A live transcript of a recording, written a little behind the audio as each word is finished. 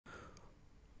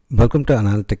Welcome to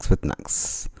Analytics with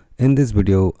Nags. In this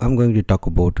video, I'm going to talk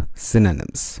about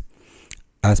synonyms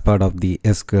as part of the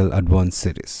SQL Advanced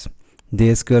series.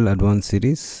 The SQL Advanced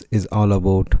series is all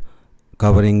about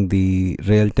covering the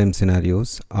real-time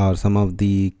scenarios or some of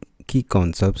the key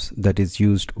concepts that is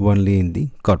used only in the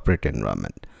corporate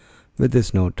environment. With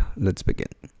this note, let's begin.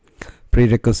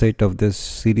 Prerequisite of this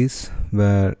series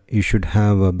where you should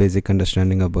have a basic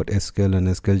understanding about SQL and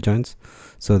SQL joins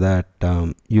so that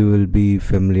you will be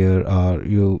familiar or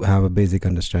you have a basic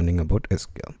understanding about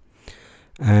SQL.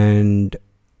 And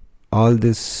all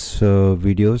these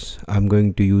videos I'm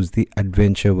going to use the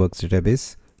AdventureWorks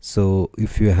database, so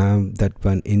if you have that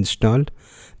one installed,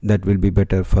 that will be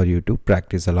better for you to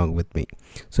practice along with me.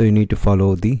 So you need to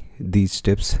follow these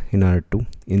steps in order to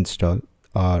install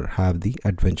or have the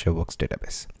AdventureWorks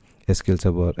database, SQL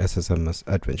Server SSMS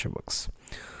AdventureWorks.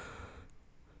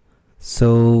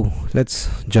 So let's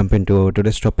jump into our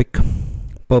today's topic.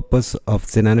 Purpose of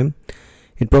synonym: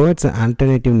 it provides an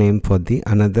alternative name for the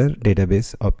another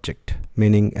database object,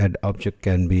 meaning an object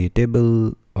can be a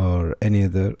table or any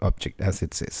other object, as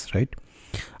it says, right?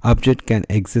 Object can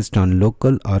exist on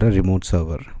local or a remote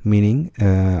server, meaning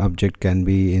object can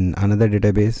be in another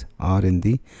database or in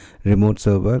the remote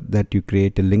server that you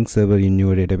create a link server in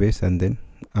your database, and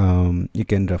then you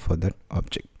can refer that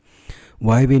object.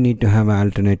 Why we need to have an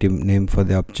alternative name for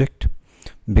the object?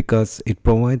 Because it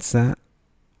provides a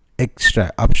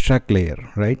extra abstract layer,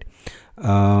 right?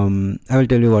 I will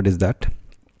tell you what is that.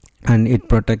 And it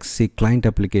protects the client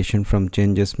application from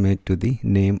changes made to the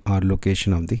name or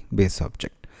location of the base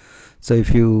object. So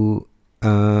if you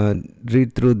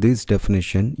read through this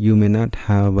definition, you may not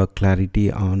have a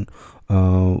clarity on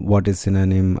what is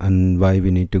synonym and why we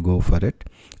need to go for it.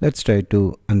 Let's try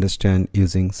to understand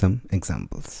using some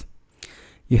examples.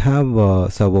 You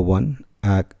have server 1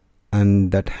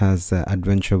 and that has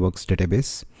AdventureWorks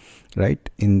database, right,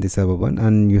 in the server 1,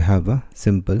 and you have a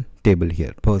simple table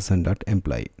here,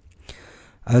 person.employee.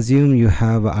 Assume you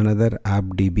have another app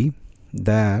DB.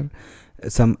 There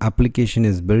some application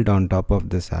is built on top of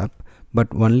this app, but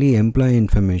only employee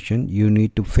information you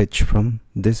need to fetch from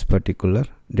this particular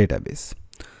database.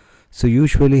 So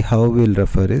usually how we'll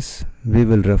refer is, we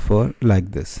will refer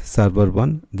like this: server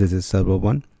 1, this is server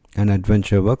 1, and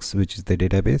AdventureWorks, which is the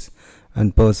database,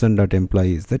 and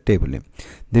person.employee is the table name.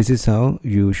 This is how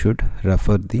you should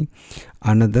refer the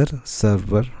another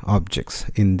server objects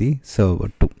in the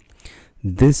server 2.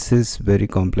 This is very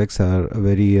complex or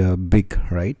very big,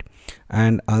 right?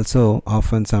 And also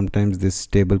often sometimes this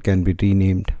table can be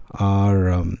renamed,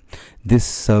 or this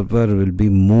server will be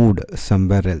moved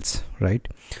somewhere else, right?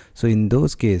 So in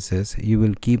those cases you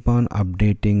will keep on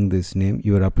updating this name,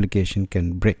 your application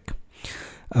can break.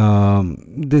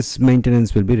 This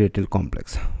maintenance will be little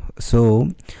complex. So,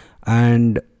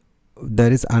 and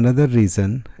there is another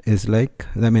reason is like,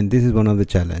 this is one of the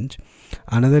challenge.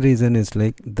 Another reason is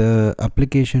like the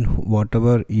application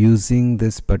whatever using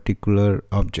this particular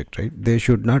object, right, they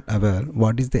should not aware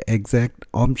what is the exact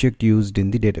object used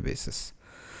in the databases.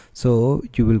 So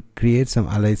you will create some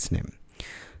alias name.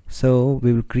 So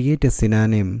we will create a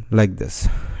synonym like this.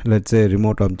 Let's say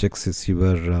remote objects is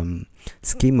your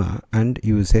schema, and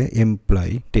you say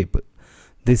employee table.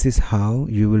 This is how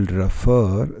you will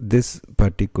refer this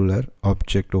particular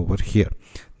object over here.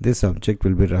 This object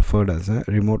will be referred as a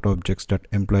remote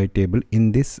objects.employee table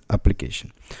in this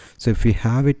application. So if we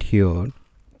have it here,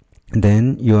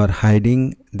 then you are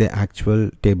hiding the actual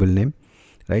table name,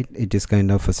 right? It is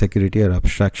kind of a security or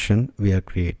abstraction we are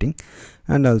creating,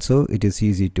 and also it is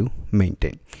easy to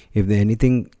maintain. If there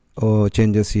anything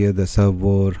changes here, the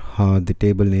server, the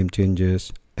table name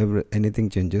changes, anything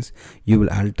changes, you will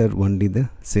alter only the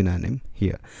synonym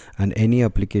here, and any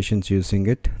applications using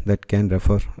it that can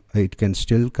refer, it can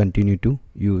still continue to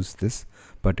use this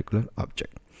particular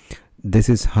object. This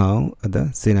is how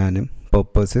the synonym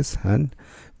purpose is, and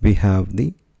we have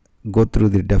the go through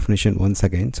the definition once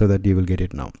again so that you will get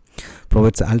it now.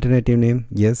 Provides alternative name.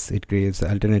 Yes, it creates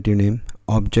alternative name.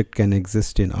 Object can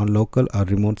exist in a local or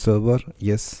remote server.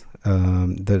 Yes,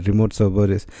 the remote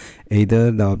server is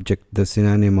either the object, the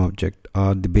synonym object,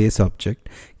 or the base object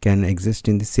can exist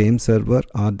in the same server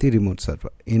or the remote server.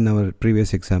 In our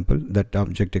previous example, that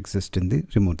object exists in the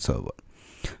remote server.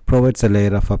 Provides a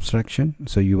layer of abstraction,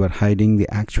 so you are hiding the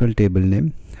actual table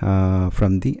name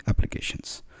from the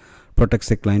applications. Protects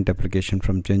the client application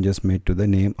from changes made to the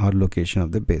name or location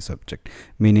of the base object,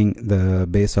 meaning the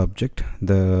base object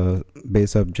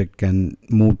can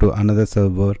move to another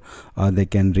server, or they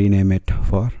can rename it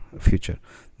for future.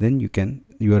 Then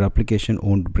your application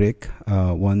won't break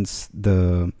once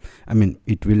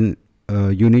it will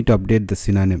you need to update the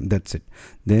synonym, that's it,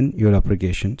 then your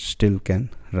application still can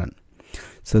run.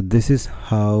 So this is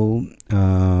how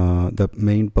the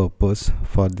main purpose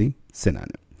for the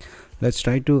synonym. Let's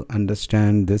try to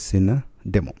understand this in a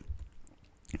demo.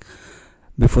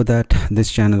 Before that,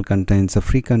 this channel contains a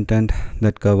free content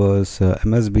that covers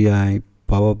MSBI,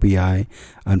 Power BI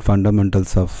and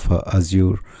fundamentals of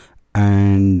Azure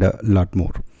and a lot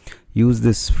more. Use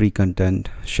this free content,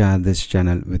 share this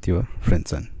channel with your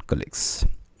friends and colleagues.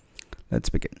 Let's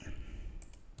begin.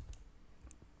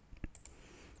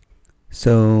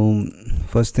 So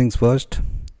first things first,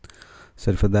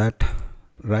 sorry for that.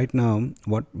 Right now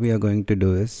what we are going to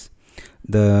do is,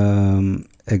 the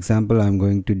example I'm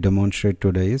going to demonstrate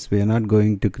today is, we are not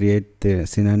going to create the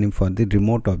synonym for the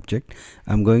remote object.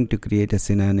 I'm going to create a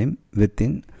synonym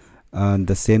within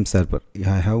the same server.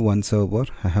 I have one server,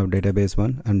 I have database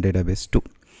 1 and database 2.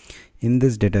 In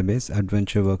this database,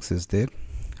 AdventureWorks is there.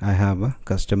 I have a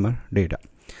customer data.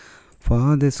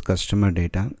 For this customer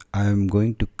data, I am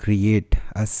going to create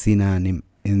a synonym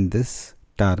in this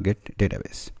target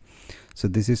database. So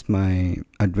this is my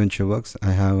AdventureWorks.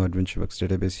 I have AdventureWorks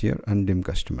database here and dim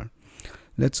customer.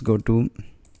 Let's go to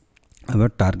our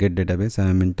target database. I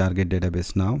am in target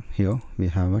database now. Here we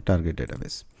have a target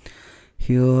database.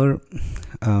 Here,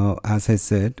 as I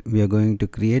said, we are going to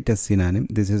create a synonym.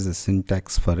 This is the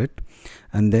syntax for it,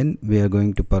 and then we are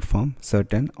going to perform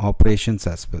certain operations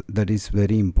as well. That is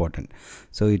very important.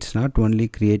 So it's not only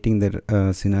creating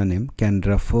the synonym can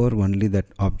refer only that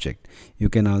object. You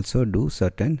can also do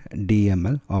certain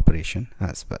DML operation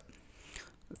as well.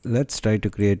 Let's try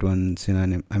to create one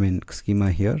synonym,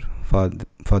 schema here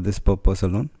for this purpose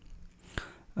alone.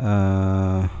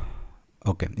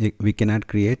 Okay, we cannot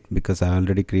create because I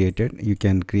already created. You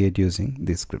can create using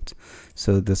these scripts.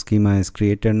 So the schema is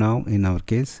created now in our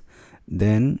case.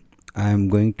 Then I am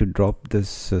going to drop this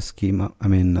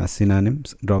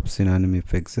synonyms, drop synonym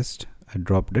if exist. I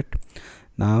dropped it.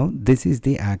 Now this is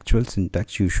the actual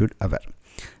syntax you should aware.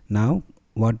 Now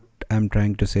what I'm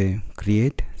trying to say,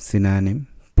 create synonym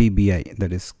PBI,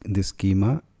 that is the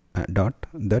schema dot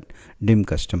that dim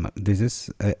customer. This is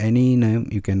any name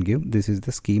you can give. This is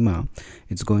the schema.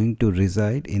 It's going to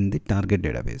reside in the target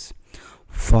database.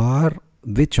 For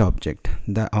which object?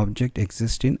 The object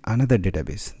exists in another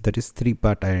database. That is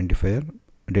 3-part identifier: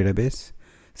 database,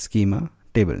 schema,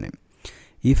 table name.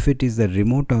 If it is the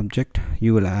remote object,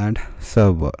 you will add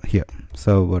server here,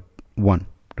 server 1,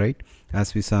 right?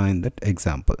 As we saw in that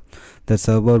example, the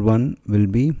server 1 will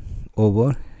be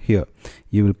over here.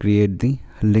 You will create the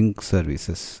link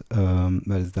services.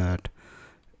 Where is that?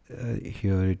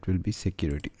 Here it will be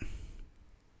security.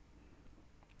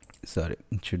 Sorry,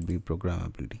 it should be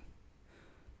programmability.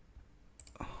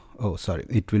 Oh, sorry,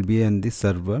 it will be in the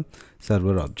server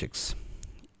objects.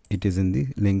 It is in the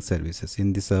link services.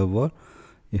 In the server,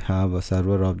 you have a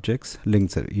server objects link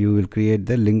service. You will create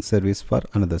the link service for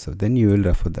another server, then you will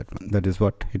refer that one. That is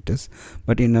what it is.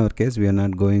 But in our case, we are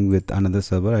not going with another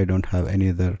server. I don't have any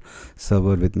other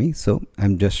server with me, so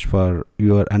I'm just, for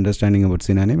your understanding about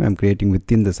synonym, I'm creating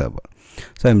within the server.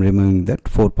 So I'm removing that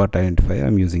 4-part identifier.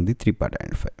 I'm using the 3-part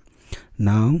identifier.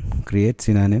 Now create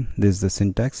synonym. This is the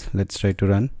syntax. Let's try to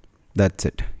run. That's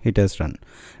it, it has run.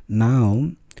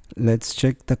 Now let's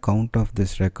check the count of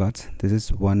this records. This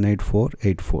is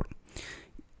 18484.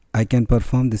 I can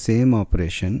perform the same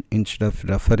operation instead of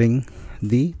referring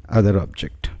the other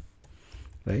object,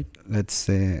 right? Let's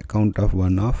say count of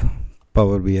 1 of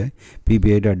Power BI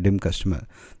pbi.dim customer.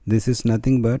 This is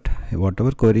nothing but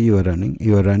whatever query you are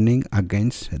running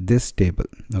against this table.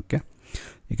 Okay,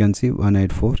 you can see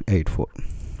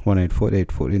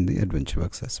 18484 in the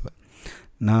AdventureWorks as well.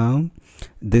 Now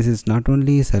this is not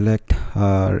only select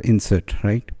or insert,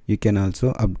 right? You can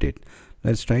also update.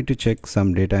 Let's try to check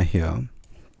some data here.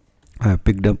 I have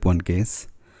picked up one case.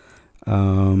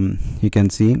 You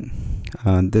can see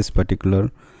this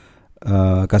particular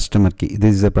customer key.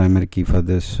 This is a primary key for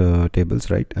this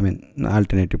tables, right?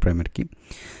 Alternative primary key.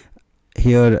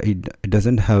 Here it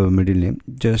doesn't have a middle name.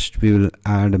 Just we will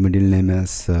add a middle name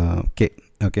as K.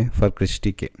 Okay, for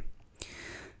Christy K.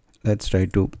 Let's try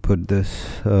to put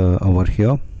this over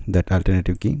here, that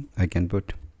alternative key. I can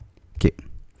put K.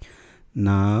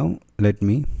 Now let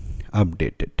me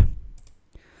update it.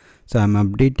 So I'm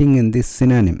updating in this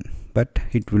synonym, but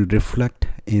it will reflect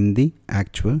in the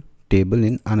actual table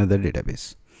in another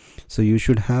database. So you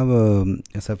should have a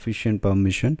sufficient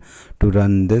permission to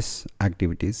run this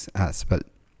activities as well.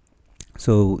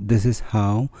 So this is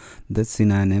how the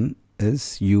synonym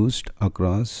is used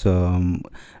across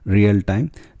real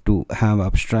time. To have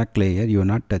abstract layer, you are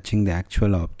not touching the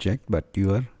actual object, but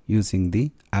you are using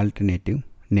the alternative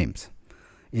names.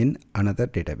 in another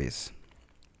database.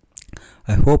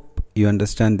 I hope you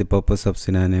understand the purpose of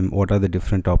Synonym. What are the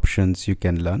different options you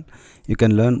can learn? You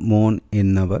can learn more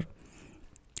in our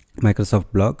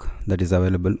Microsoft blog that is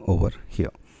available over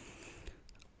here.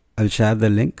 I'll share the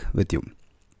link with you.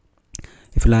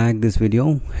 If you like this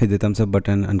video, hit the thumbs up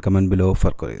button and comment below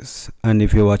for queries. And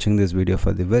if you're watching this video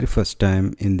for the very first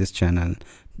time in this channel,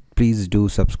 please do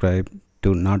subscribe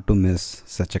to not to miss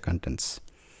such a contents.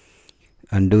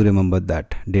 And do remember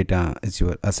that data is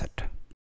your asset.